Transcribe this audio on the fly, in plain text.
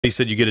He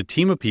said you get a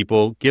team of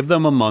people, give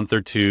them a month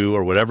or two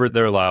or whatever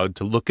they're allowed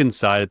to look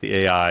inside at the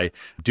AI,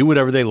 do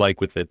whatever they like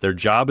with it. Their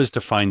job is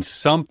to find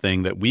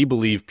something that we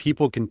believe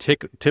people can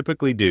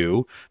typically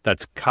do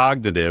that's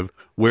cognitive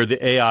where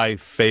the AI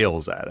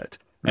fails at it.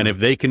 And if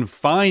they can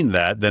find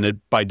that, then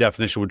it by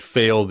definition would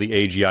fail the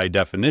AGI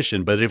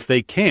definition. But if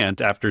they can't,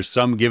 after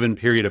some given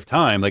period of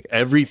time, like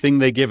everything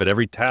they give it,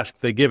 every task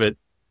they give it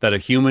that a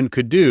human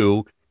could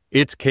do,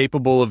 it's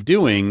capable of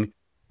doing,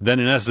 then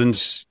in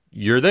essence,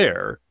 you're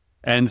there.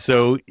 And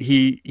so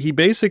he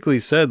basically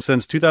said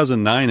since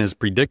 2009 has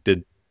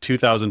predicted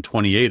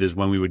 2028 is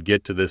when we would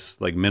get to this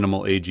like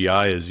minimal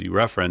AGI as you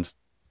referenced.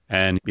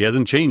 And he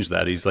hasn't changed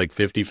that. He's like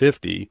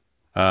 50-50.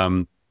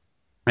 And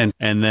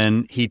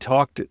then he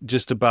talked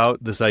just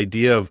about this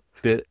idea of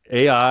the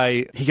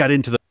AI. He got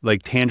into the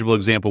like tangible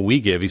example we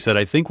give. He said,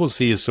 I think we'll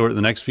see is sort of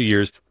the next few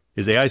years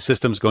is AI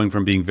systems going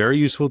from being very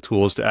useful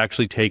tools to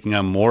actually taking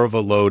on more of a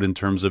load in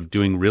terms of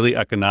doing really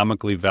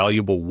economically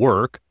valuable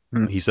work.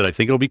 He said, I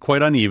think it'll be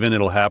quite uneven.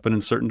 It'll happen in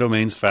certain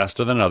domains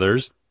faster than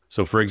others.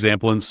 So for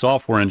example, in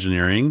software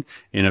engineering,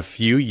 in a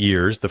few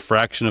years, the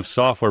fraction of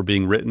software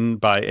being written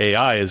by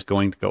AI is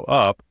going to go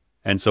up.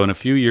 And so in a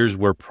few years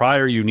where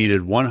prior you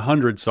needed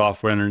 100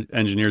 software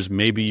engineers,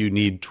 maybe you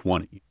need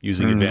 20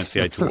 using advanced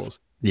AI tools.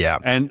 Yeah.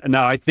 And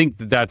now I think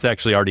that's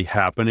actually already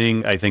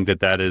happening. I think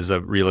that is a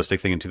realistic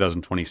thing in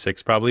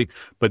 2026 probably.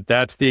 But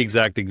that's the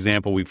exact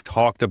example we've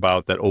talked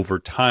about, that over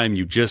time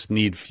you just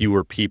need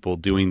fewer people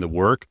doing the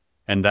work.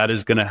 And that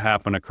is going to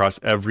happen across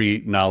every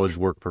knowledge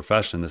work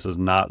profession. This is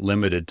not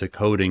limited to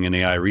coding and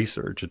AI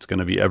research. It's going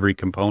to be every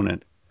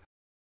component.